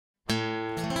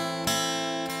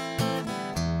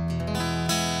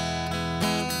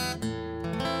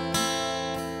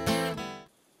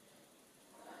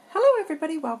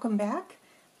everybody, welcome back.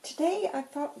 Today I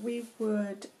thought we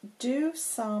would do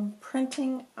some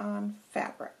printing on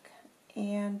fabric,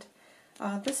 and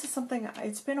this is something,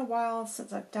 it's been a while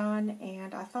since I've done,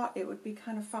 and I thought it would be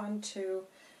kind of fun to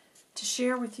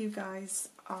share with you guys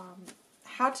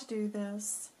how to do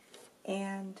this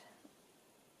and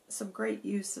some great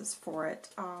uses for it.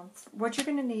 What you're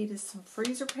going to need is some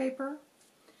freezer paper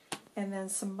and then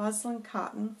some muslin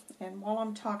cotton, and while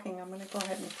I'm talking I'm going to go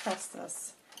ahead and press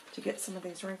this to get some of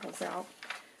these wrinkles out.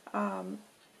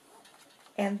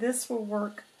 And this will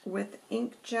work with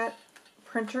inkjet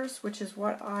printers, which is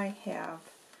what I have.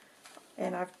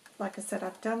 And like I said,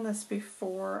 I've done this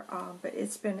before, but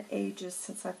it's been ages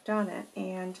since I've done it.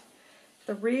 And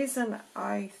the reason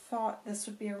I thought this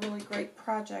would be a really great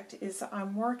project is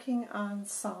I'm working on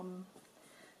some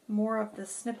more of the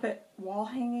snippet wall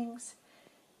hangings.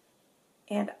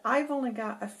 And I've only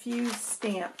got a few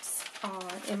stamps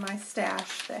in my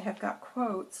stash that have got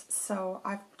quotes, so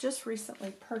I've just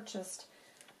recently purchased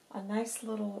a nice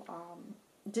little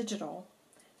digital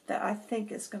that I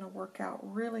think is going to work out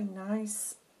really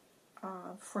nice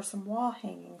for some wall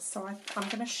hangings. So I'm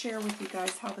going to share with you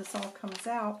guys how this all comes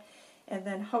out, and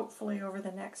then hopefully over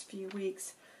the next few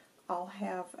weeks I'll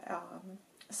have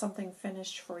something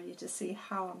finished for you to see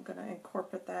how I'm going to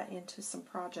incorporate that into some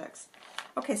projects.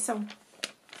 Okay, so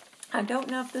I don't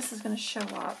know if this is going to show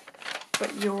up,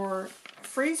 but your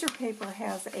freezer paper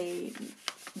has a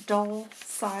dull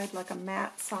side, like a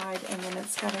matte side, and then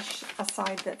it's got a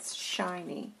side that's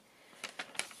shiny.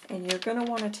 And you're going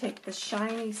to want to take the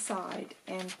shiny side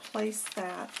and place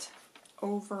that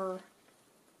over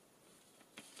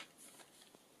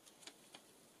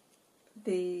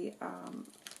the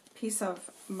piece of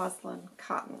muslin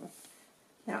cotton.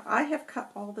 Now I have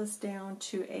cut all this down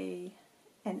to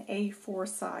an A4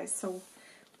 size, so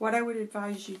what I would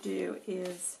advise you do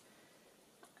is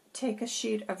take a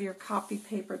sheet of your copy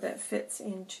paper that fits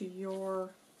into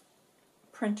your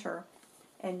printer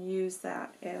and use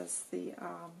that as the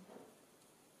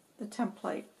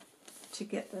template to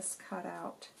get this cut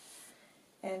out.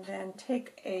 And then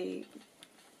take a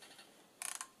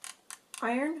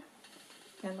iron,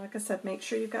 and like I said, make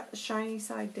sure you've got the shiny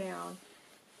side down,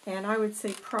 and I would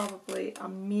say probably a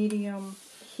medium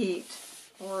heat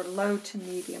or low to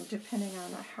medium, depending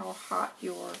on how hot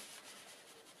your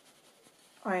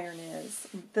iron is.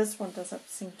 This one doesn't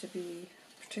seem to be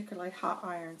particularly hot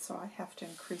iron, so I have to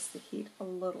increase the heat a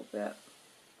little bit.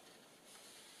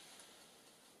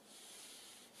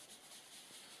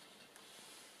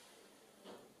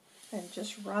 And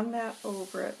just run that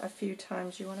over it a few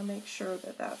times. You want to make sure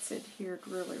that that's adhered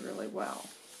really, really well.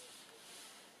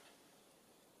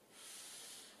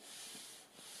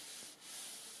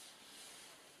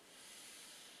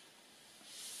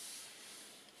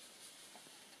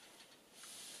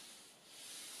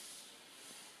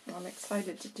 I'm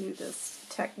excited to do this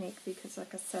technique because,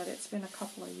 like I said, it's been a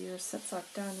couple of years since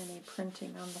I've done any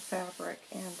printing on the fabric,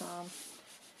 and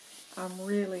I'm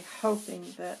really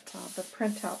hoping that the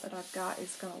printout that I've got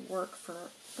is going to work for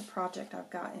the project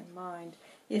I've got in mind.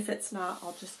 If it's not,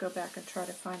 I'll just go back and try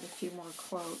to find a few more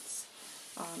quotes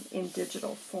in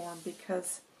digital form,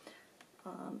 because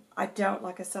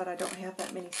like I said, I don't have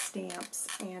that many stamps,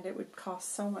 and it would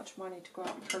cost so much money to go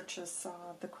out and purchase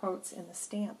the quotes in the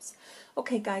stamps.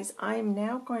 Okay guys, I'm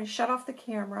now going to shut off the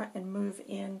camera and move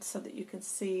in so that you can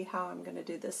see how I'm going to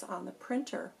do this on the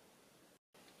printer.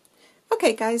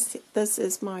 Okay guys, this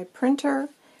is my printer.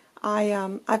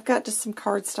 I've got just some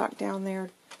cardstock down there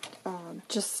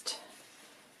just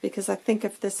because I think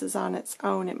if this is on its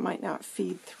own it might not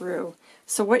feed through.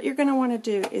 So what you're going to want to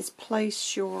do is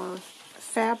place your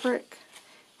fabric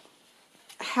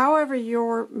however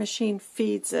your machine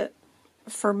feeds it.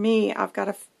 For me, I've got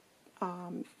to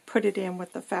put it in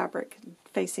with the fabric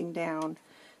facing down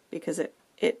because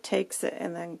it takes it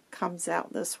and then comes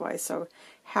out this way. So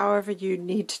however you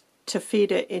need to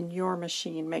feed it in your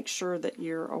machine, make sure that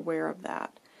you're aware of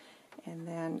that. And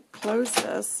then close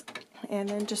this and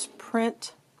then just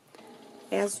print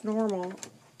as normal.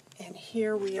 And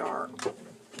here we are.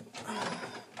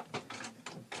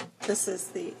 This is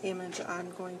the image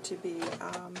I'm going to be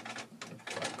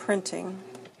printing.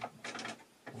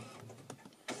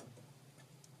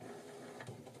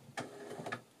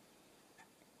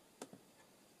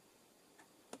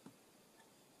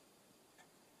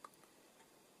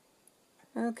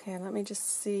 Okay, let me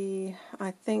just see.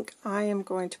 I think I am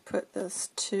going to put this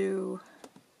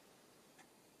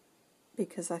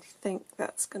because I think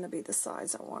that's going to be the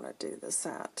size I want to do this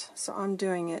at. So I'm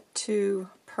doing it 2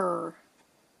 per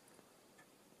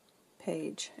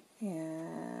page,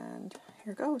 and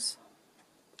here goes.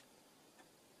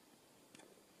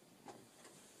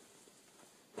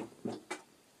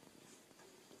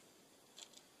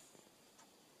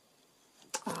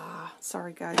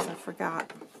 Sorry guys, I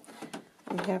forgot.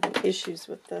 I'm having issues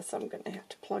with this. I'm going to have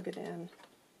to plug it in.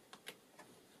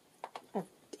 I've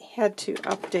had to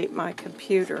update my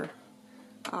computer.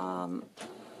 I've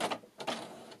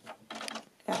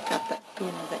got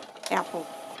the Apple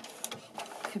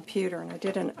computer, and I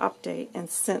did an update, and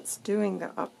since doing the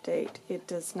update, it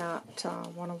does not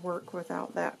want to work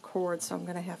without that cord, so I'm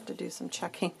going to have to do some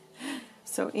checking.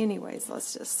 So anyways,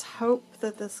 let's just hope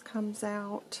that this comes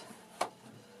out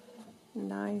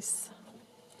nice.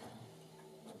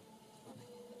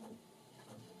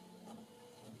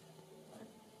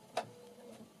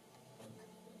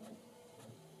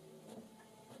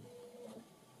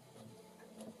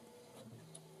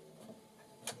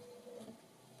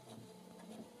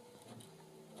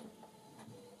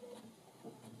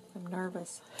 I'm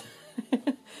nervous.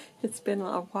 It's been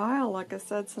a while, like I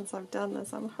said, since I've done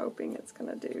this. I'm hoping it's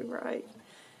going to do right.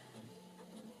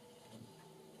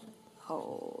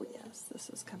 Oh, yes, this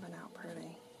is coming out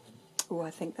pretty. Oh, I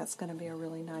think that's going to be a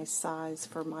really nice size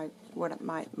for my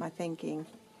thinking.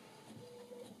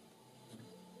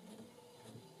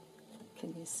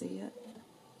 Can you see it?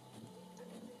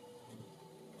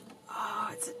 Oh,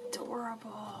 it's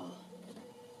adorable.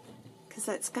 Because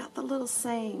it's got the little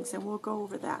sayings, and we'll go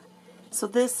over that. So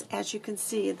this, as you can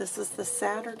see, this is the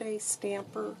Saturday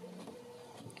Stamper.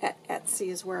 At Etsy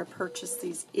is where I purchased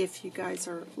these, if you guys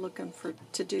are looking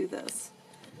to do this.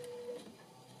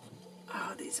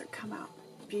 Oh, these are come out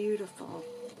beautiful.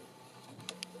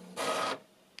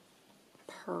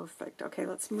 Perfect. Okay,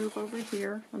 let's move over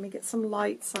here. Let me get some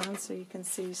lights on so you can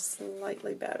see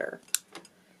slightly better.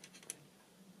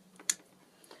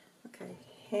 Okay,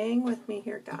 hang with me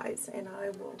here, guys, and I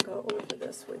will go over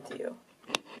this with you.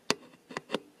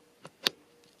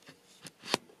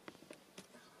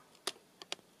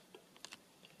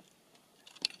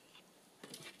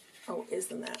 Oh,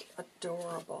 isn't that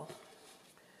adorable?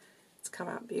 It's come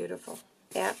out beautiful.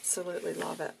 Absolutely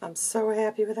love it. I'm so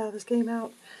happy with how this came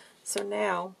out. So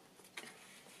now,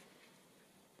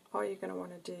 all you're going to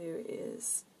want to do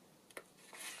is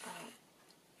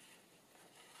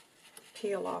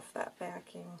peel off that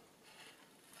backing.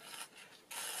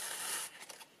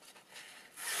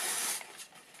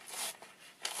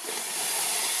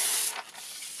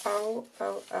 Oh,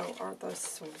 oh, oh, aren't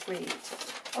those sweet?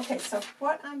 Okay, so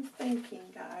what I'm thinking,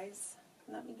 guys,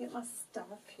 let me get my stuff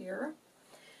here,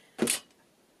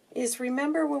 is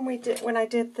remember when I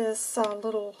did this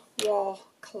little wall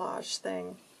collage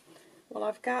thing? Well,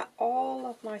 I've got all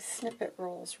of my snippet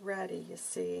rolls ready, you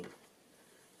see.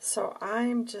 So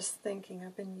I'm just thinking,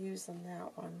 I've been using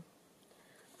that one.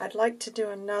 I'd like to do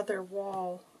another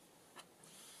wall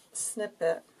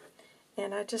snippet.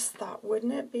 And I just thought,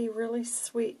 wouldn't it be really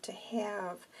sweet to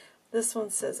have, this one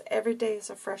says, every day is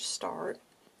a fresh start.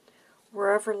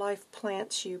 Wherever life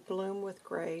plants you, bloom with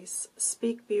grace.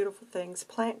 Speak beautiful things,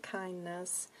 plant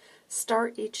kindness.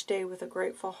 Start each day with a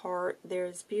grateful heart. There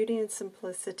is beauty in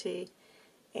simplicity.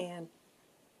 And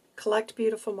collect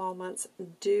beautiful moments.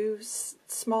 Do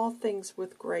small things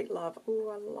with great love. Ooh,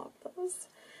 I love those.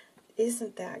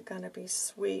 Isn't that going to be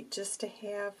sweet just to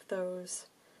have those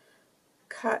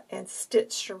cut and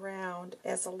stitched around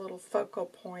as a little focal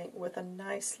point with a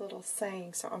nice little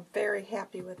saying. So I'm very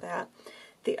happy with that.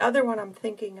 The other one I'm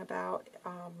thinking about,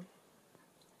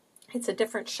 it's a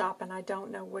different shop, and I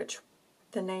don't know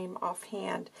the name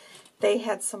offhand. They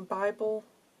had some Bible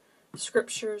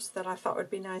scriptures that I thought would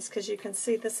be nice, because you can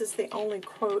see this is the only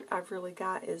quote I've really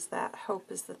got, is that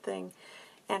hope is the thing.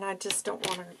 And I just don't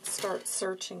want to start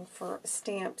searching for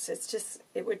stamps. It's just,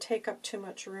 it would take up too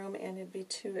much room and it'd be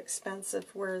too expensive.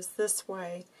 Whereas this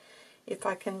way, if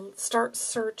I can start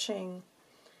searching,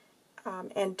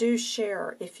 and do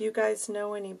share, if you guys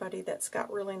know anybody that's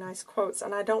got really nice quotes,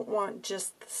 and I don't want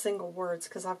just the single words,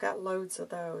 because I've got loads of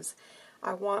those.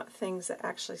 I want things that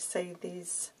actually say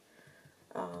these,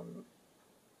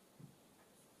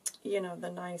 you know,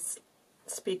 the nice,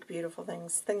 speak beautiful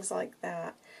things like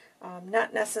that.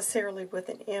 Not necessarily with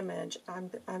an image.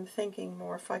 I'm thinking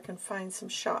more if I can find some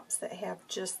shops that have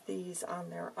just these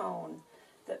on their own,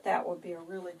 that would be a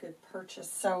really good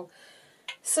purchase. So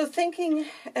thinking,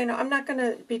 and I'm not going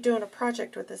to be doing a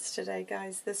project with this today,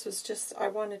 guys. This was just, I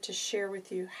wanted to share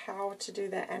with you how to do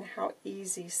that and how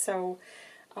easy. So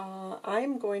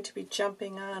I'm going to be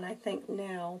jumping on, I think,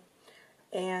 now,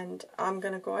 and I'm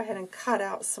going to go ahead and cut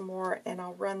out some more, and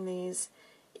I'll run these.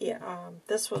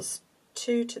 This was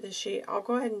 2 to the sheet. I'll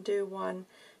go ahead and do one,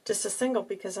 just a single,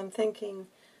 because I'm thinking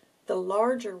the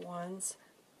larger ones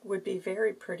would be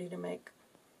very pretty to make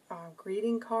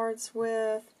greeting cards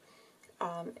with.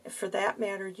 For that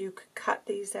matter, you could cut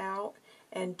these out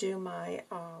and do my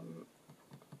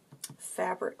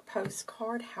fabric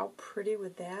postcard. How pretty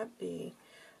would that be?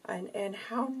 And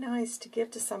how nice to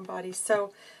give to somebody.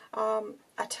 So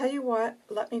I tell you what,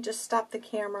 let me just stop the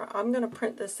camera. I'm going to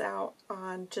print this out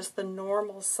on just the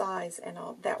normal size, and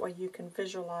that way you can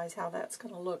visualize how that's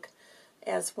going to look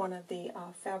as one of the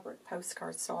fabric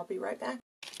postcards. So I'll be right back.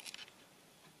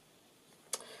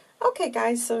 Okay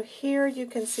guys, so here you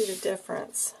can see the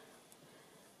difference.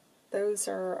 Those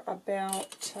are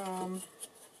about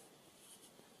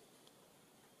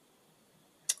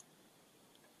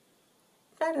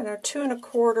I don't know, 2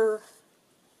 1/4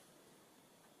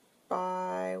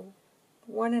 by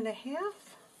 1 1/2.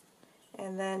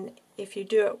 And then if you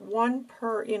do it one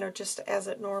per, you know, just as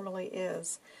it normally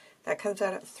is, that comes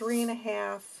out at 3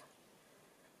 1/2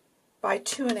 by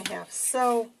 2 1/2.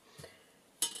 So,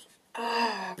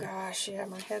 oh gosh, yeah,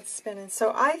 my head's spinning.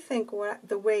 So I think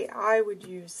the way I would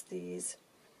use these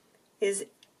is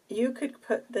you could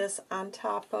put this on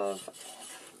top of,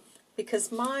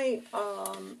 because my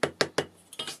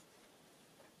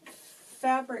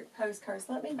fabric postcards,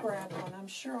 let me grab one. I'm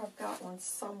sure I've got one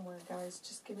somewhere, guys.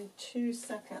 Just give me 2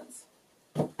 seconds.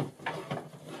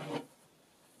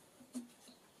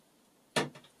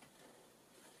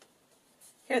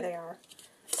 Here they are.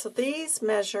 So these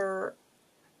measure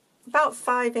about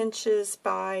 5 inches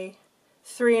by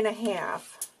 3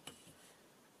 1/2.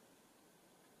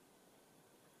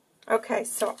 Okay,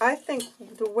 so I think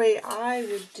the way I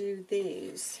would do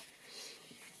these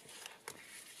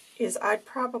is I'd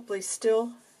probably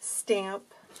still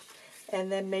stamp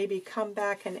and then maybe come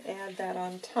back and add that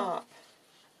on top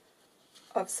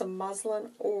of some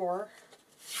muslin, or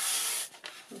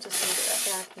I'm just going to get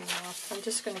that backing off. I'm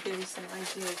just going to give you some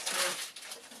ideas here.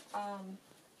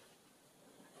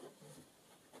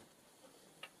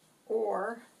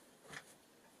 Or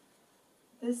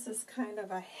this is kind of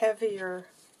a heavier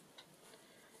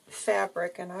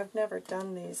fabric, and I've never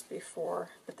done these before,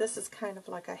 but this is kind of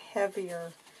like a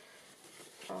heavier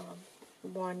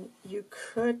one. You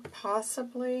could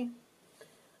possibly,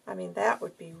 I mean, that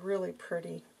would be really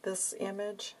pretty, this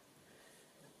image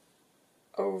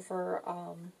over,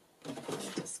 let me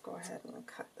just go ahead and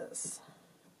cut this.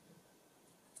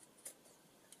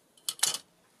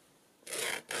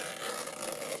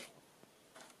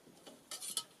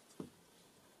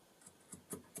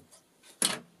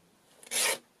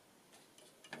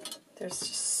 There's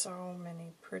just so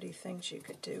many pretty things you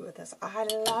could do with this. I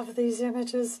love these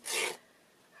images.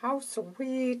 How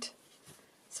sweet.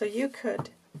 So you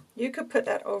could put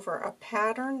that over a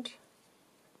patterned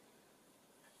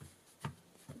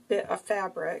bit of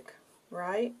fabric,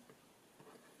 right?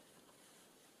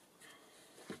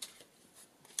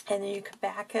 And then you could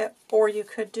back it, or you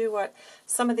could do what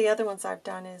some of the other ones I've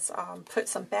done is put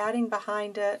some batting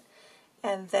behind it,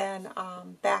 and then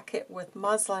back it with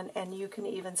muslin, and you can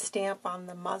even stamp on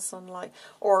the muslin, like,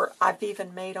 or I've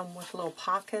even made them with little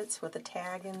pockets with a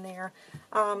tag in there.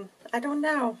 I don't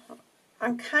know.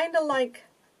 I'm kind of like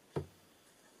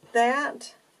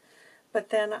that, but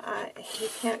then you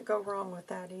can't go wrong with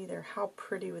that either. How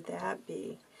pretty would that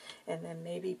be? And then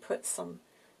maybe put some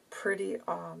pretty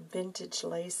vintage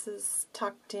laces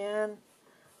tucked in.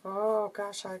 Oh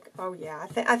gosh, oh yeah,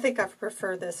 I think I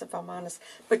prefer this, if I'm honest.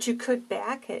 But you could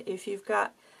back it if you've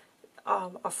got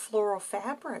a floral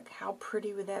fabric. How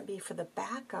pretty would that be for the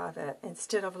back of it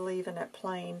instead of leaving it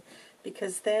plain?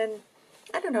 Because then,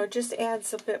 I don't know, it just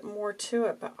adds a bit more to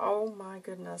it. But oh my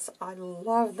goodness, I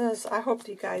love this. I hope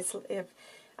you guys, if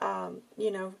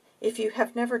you know, if you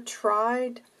have never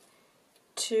tried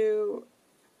to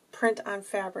print on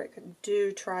fabric,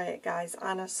 do try it, guys.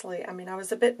 Honestly, I mean, I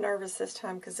was a bit nervous this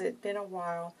time because it had been a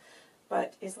while,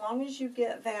 but as long as you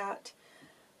get that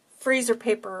freezer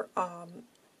paper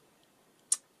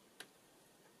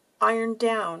ironed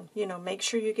down, you know, make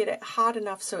sure you get it hot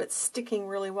enough so it's sticking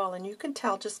really well, and you can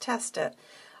tell, just test it.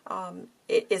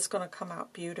 It's going to come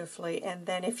out beautifully. And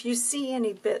then if you see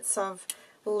any bits of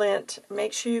lint,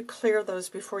 make sure you clear those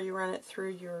before you run it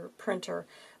through your printer.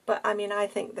 But, I mean, I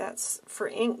think that's, for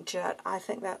inkjet, I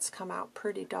think that's come out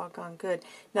pretty doggone good.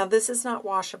 Now, this is not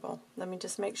washable. Let me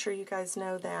just make sure you guys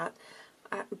know that.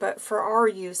 But for our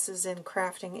uses in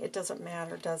crafting, it doesn't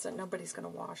matter, does it? Nobody's going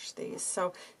to wash these.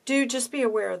 So, do just be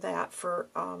aware of that. For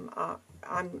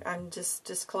I'm just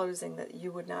disclosing that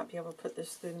you would not be able to put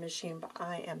this through the machine, but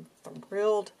I am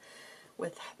thrilled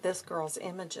with this girl's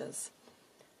images.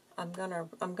 I'm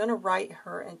gonna write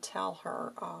her and tell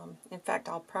her. In fact,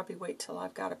 I'll probably wait till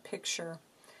I've got a picture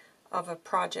of a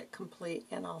project complete,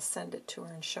 and I'll send it to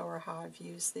her and show her how I've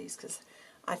used these, because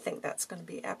I think that's going to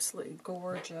be absolutely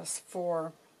gorgeous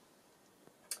for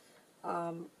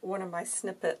one of my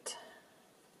snippet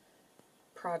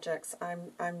projects.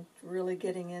 I'm really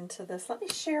getting into this. Let me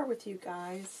share with you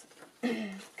guys.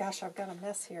 Gosh, I've got a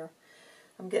mess here.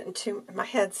 I'm getting my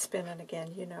head's spinning again,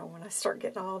 you know, when I start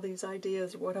getting all these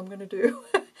ideas of what I'm going to do.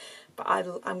 But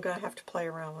I'm going to have to play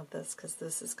around with this because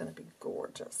this is going to be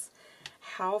gorgeous.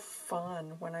 How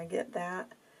fun when I get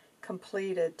that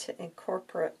completed to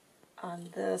incorporate on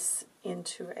this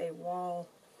into a wall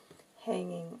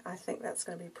hanging. I think that's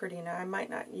going to be pretty. Now, I might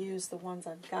not use the ones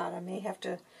I've got. I may have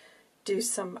to do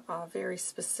some very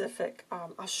specific.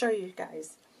 I'll show you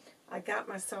guys. I got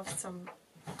myself some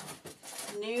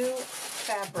new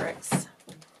fabrics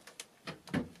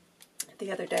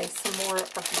the other day, some more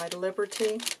of my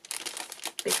Liberty,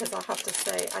 because I'll have to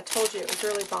say, I told you it was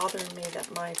really bothering me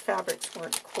that my fabrics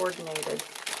weren't coordinated.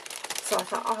 So I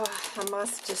thought, oh, I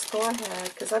must just go ahead,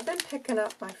 because I've been picking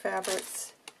up my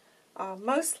fabrics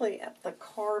mostly at the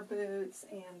car boots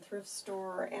and thrift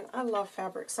store, and I love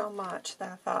fabric so much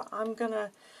that I thought,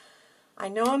 I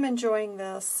know I'm enjoying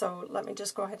this, so let me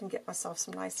just go ahead and get myself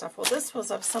some nice stuff. Well, this was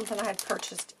of something I had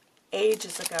purchased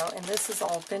ages ago, and this is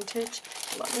all vintage.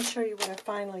 Let me show you what I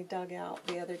finally dug out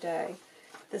the other day.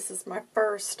 This is my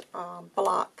first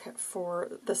block for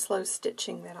the slow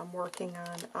stitching that I'm working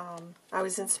on. I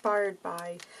was inspired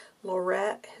by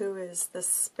Laurette, who is the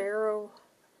Sparrow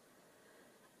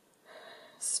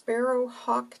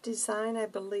Hawk Design, I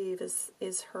believe,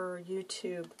 is her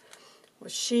YouTube. Well,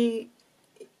 she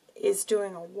is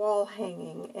doing a wall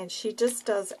hanging, and she just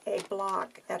does a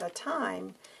block at a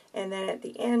time, and then at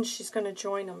the end she's going to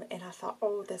join them. And I thought,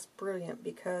 oh, that's brilliant,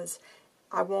 because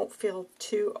I won't feel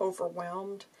too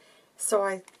overwhelmed. So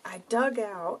I dug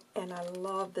out, and I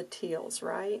love the teals,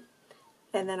 right?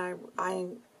 And then I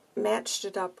matched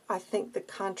it up. I think the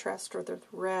contrast with the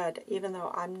red, even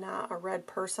though I'm not a red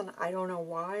person, I don't know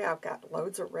why. I've got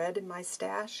loads of red in my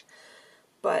stash,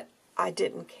 but I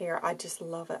didn't care. I just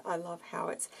love it. I love how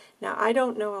it's... Now, I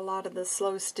don't know a lot of the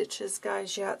slow stitches,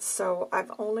 guys, yet, so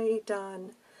I've only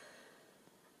done...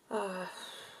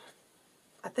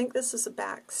 I think this is a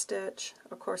back stitch.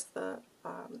 Of course, the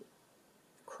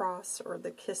cross or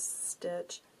the kiss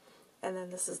stitch. And then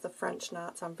this is the French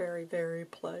knots. I'm very, very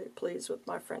pleased with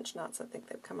my French knots. I think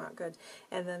they've come out good.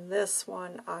 And then this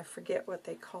one, I forget what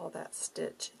they call that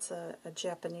stitch. It's a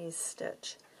Japanese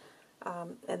stitch.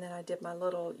 And then I did my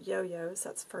little yo-yos.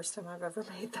 That's the first time I've ever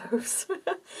made those.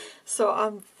 So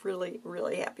I'm really,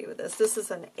 really happy with this. This is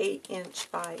an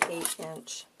 8-inch by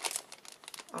 8-inch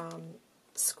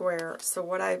square. So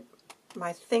what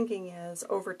my thinking is,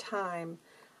 over time,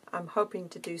 I'm hoping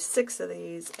to do 6 of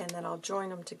these, and then I'll join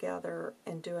them together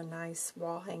and do a nice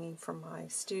wall hanging from my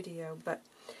studio. But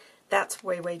that's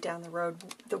way, way down the road.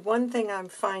 The one thing I'm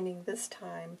finding this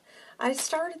time, I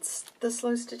started the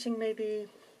slow stitching maybe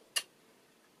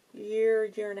year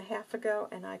and a half ago,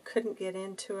 and I couldn't get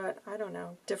into it. I don't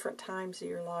know, different times of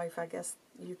your life, I guess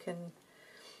you can...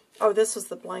 Oh, this was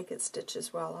the blanket stitch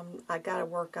as well. I got to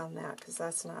work on that, because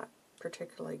that's not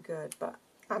particularly good, but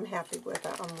I'm happy with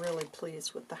it. I'm really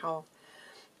pleased with how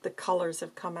the colors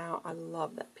have come out. I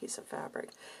love that piece of fabric.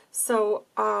 So,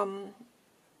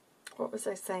 what was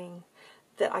I saying?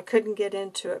 That I couldn't get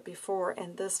into it before,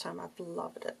 and this time I've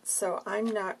loved it. So I'm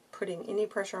not putting any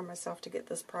pressure on myself to get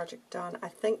this project done. I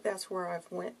think that's where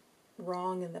I've went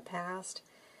wrong in the past,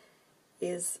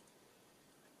 is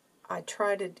I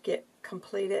try to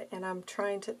complete it, and I'm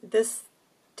trying to... This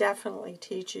definitely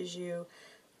teaches you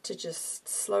to just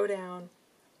slow down,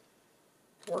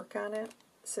 work on it,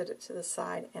 set it to the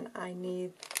side, and I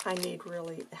need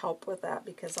really help with that,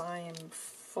 because I am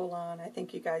full on. I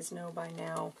think you guys know by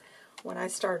now, when I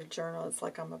start a journal, it's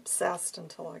like I'm obsessed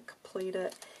until I complete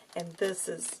it, and this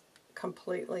is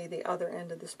completely the other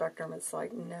end of the spectrum. It's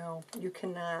like, no, you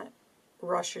cannot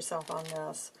rush yourself on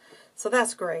this. So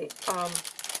that's great.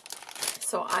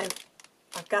 So I've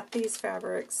got these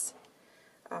fabrics,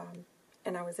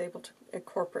 and I was able to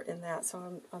incorporate in that,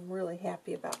 so I'm really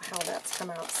happy about how that's come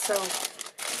out. So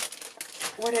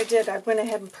what I did, I went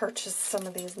ahead and purchased some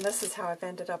of these, and this is how I've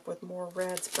ended up with more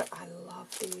reds, but I love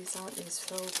these. Aren't these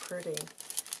so pretty?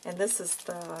 And this is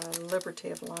the Liberty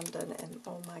of London, and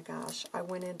oh my gosh, I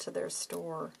went into their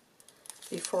store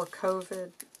before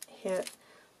COVID hit.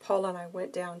 Paul and I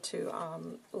went down to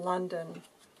London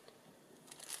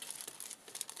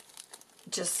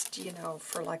just, you know,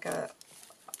 for like a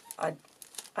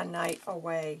night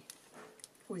away.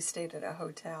 We stayed at a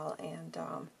hotel, and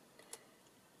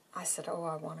I said, oh,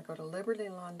 I want to go to Liberty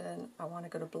London, I want to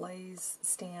go to Blaze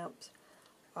Stamps,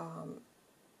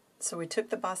 So we took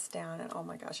the bus down, and oh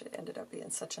my gosh, it ended up being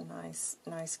such a nice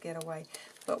getaway.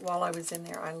 But while I was in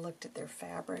there, I looked at their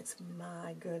fabrics.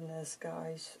 My goodness,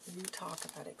 guys, you talk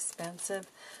about expensive.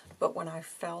 But when I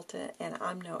felt it, and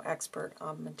I'm no expert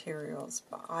on materials,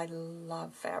 but I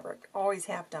love fabric. Always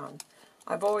have done.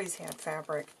 I've always had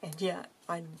fabric, and yet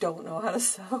I don't know how to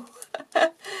sew.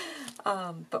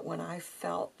 But when I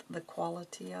felt the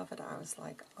quality of it, I was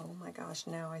like, oh my gosh,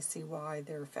 now I see why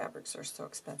their fabrics are so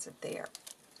expensive. They are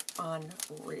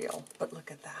unreal. But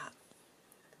look at that.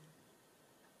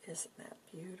 Isn't that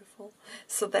beautiful?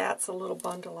 So that's a little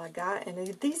bundle I got,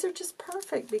 and these are just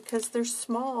perfect because they're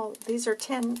small. These are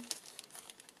 10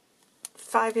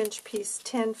 5-inch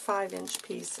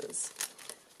pieces.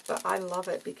 But I love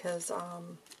it because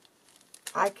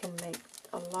I can make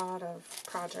a lot of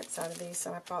projects out of these.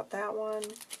 So I bought that one.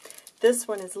 This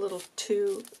one is little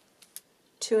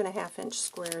 2.5-inch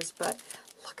squares, but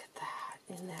look at that.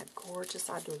 Isn't that gorgeous?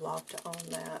 I'd love to own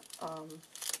that.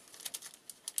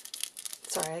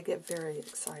 Sorry, I get very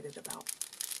excited about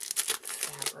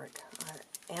fabric,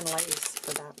 and lace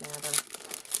for that matter.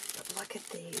 But look at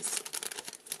these.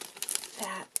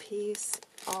 That piece,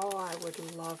 oh, I would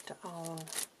love to own.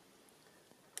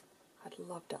 I'd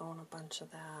love to own a bunch of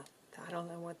that. I don't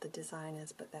know what the design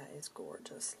is, but that is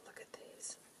gorgeous. Look at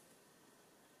these.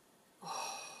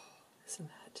 Oh, isn't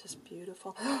that just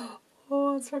beautiful?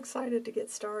 Oh, I'm so excited to get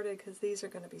started because these are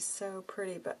going to be so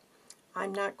pretty, but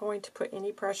I'm not going to put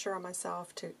any pressure on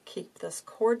myself to keep this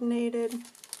coordinated.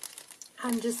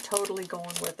 I'm just totally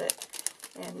going with it.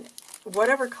 And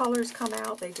whatever colors come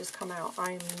out, they just come out.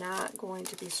 I'm not going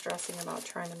to be stressing about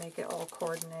trying to make it all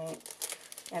coordinate.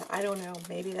 And I don't know,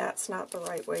 maybe that's not the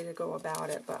right way to go about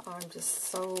it, but I'm just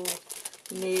so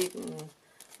needing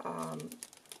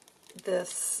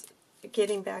this,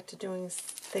 getting back to doing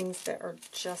things that are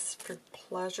just for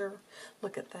pleasure.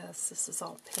 Look at this. This is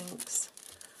all pinks.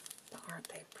 Aren't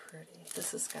they pretty?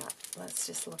 This has got, let's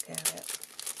just look at it.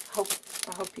 I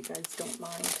hope you guys don't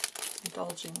mind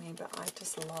indulging me, but I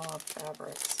just love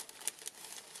fabrics.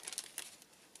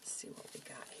 Let's see what we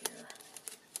got here.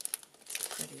 It's a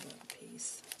pretty little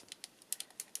piece.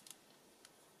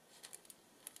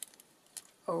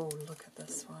 Oh, look at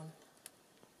this one.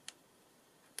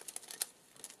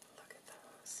 Look at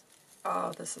those.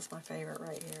 Oh, this is my favorite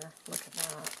right here. Look at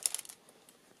that.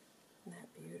 Isn't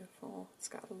that beautiful? It's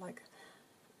got like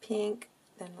pink,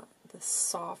 then the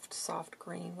soft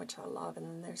green, which I love, and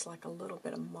then there's like a little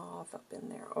bit of mauve up in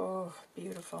there. Oh,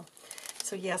 beautiful.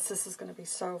 So yes, this is going to be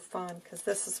so fun, because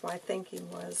this is my thinking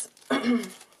was,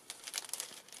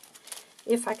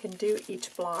 if I can do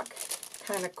each block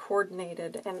kind of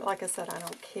coordinated, and like I said, I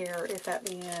don't care if at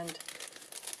the end,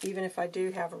 even if I do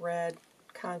have a red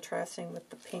contrasting with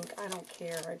the pink, I don't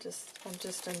care. I'm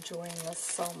just enjoying this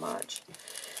so much.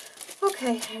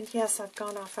 Okay, and yes, I've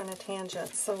gone off on a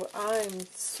tangent, so I'm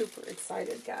super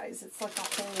excited, guys. It's like a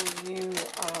whole new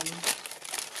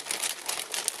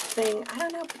thing. I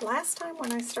don't know, last time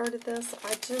when I started this,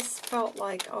 I just felt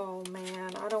like, oh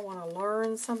man, I don't want to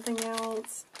learn something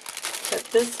else. But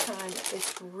this time,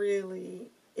 it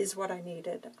really is what I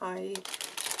needed. I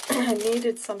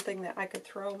needed something that I could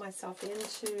throw myself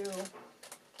into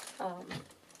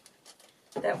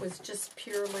that was just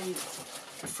purely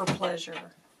for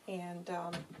pleasure. And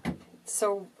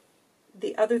so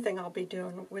the other thing I'll be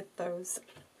doing with those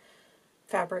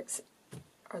fabrics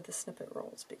are the snippet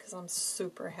rolls, because I'm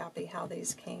super happy how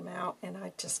these came out, and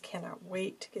I just cannot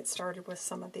wait to get started with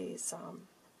some of these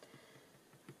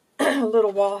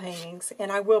little wall hangings,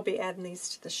 and I will be adding these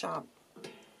to the shop.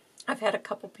 I've had a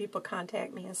couple people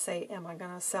contact me and say, am I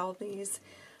going to sell these?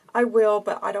 I will,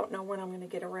 but I don't know when I'm going to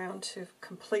get around to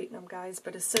completing them, guys.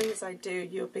 But as soon as I do,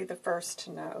 you'll be the first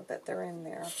to know that they're in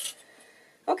there.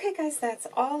 Okay, guys, that's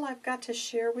all I've got to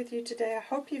share with you today. I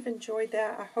hope you've enjoyed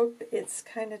that. I hope it's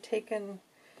kind of taken,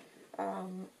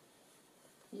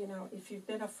 you know, if you've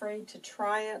been afraid to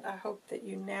try it, I hope that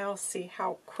you now see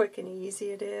how quick and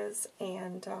easy it is.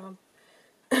 And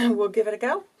we'll give it a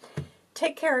go.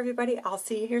 Take care, everybody. I'll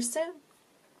see you here soon.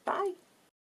 Bye.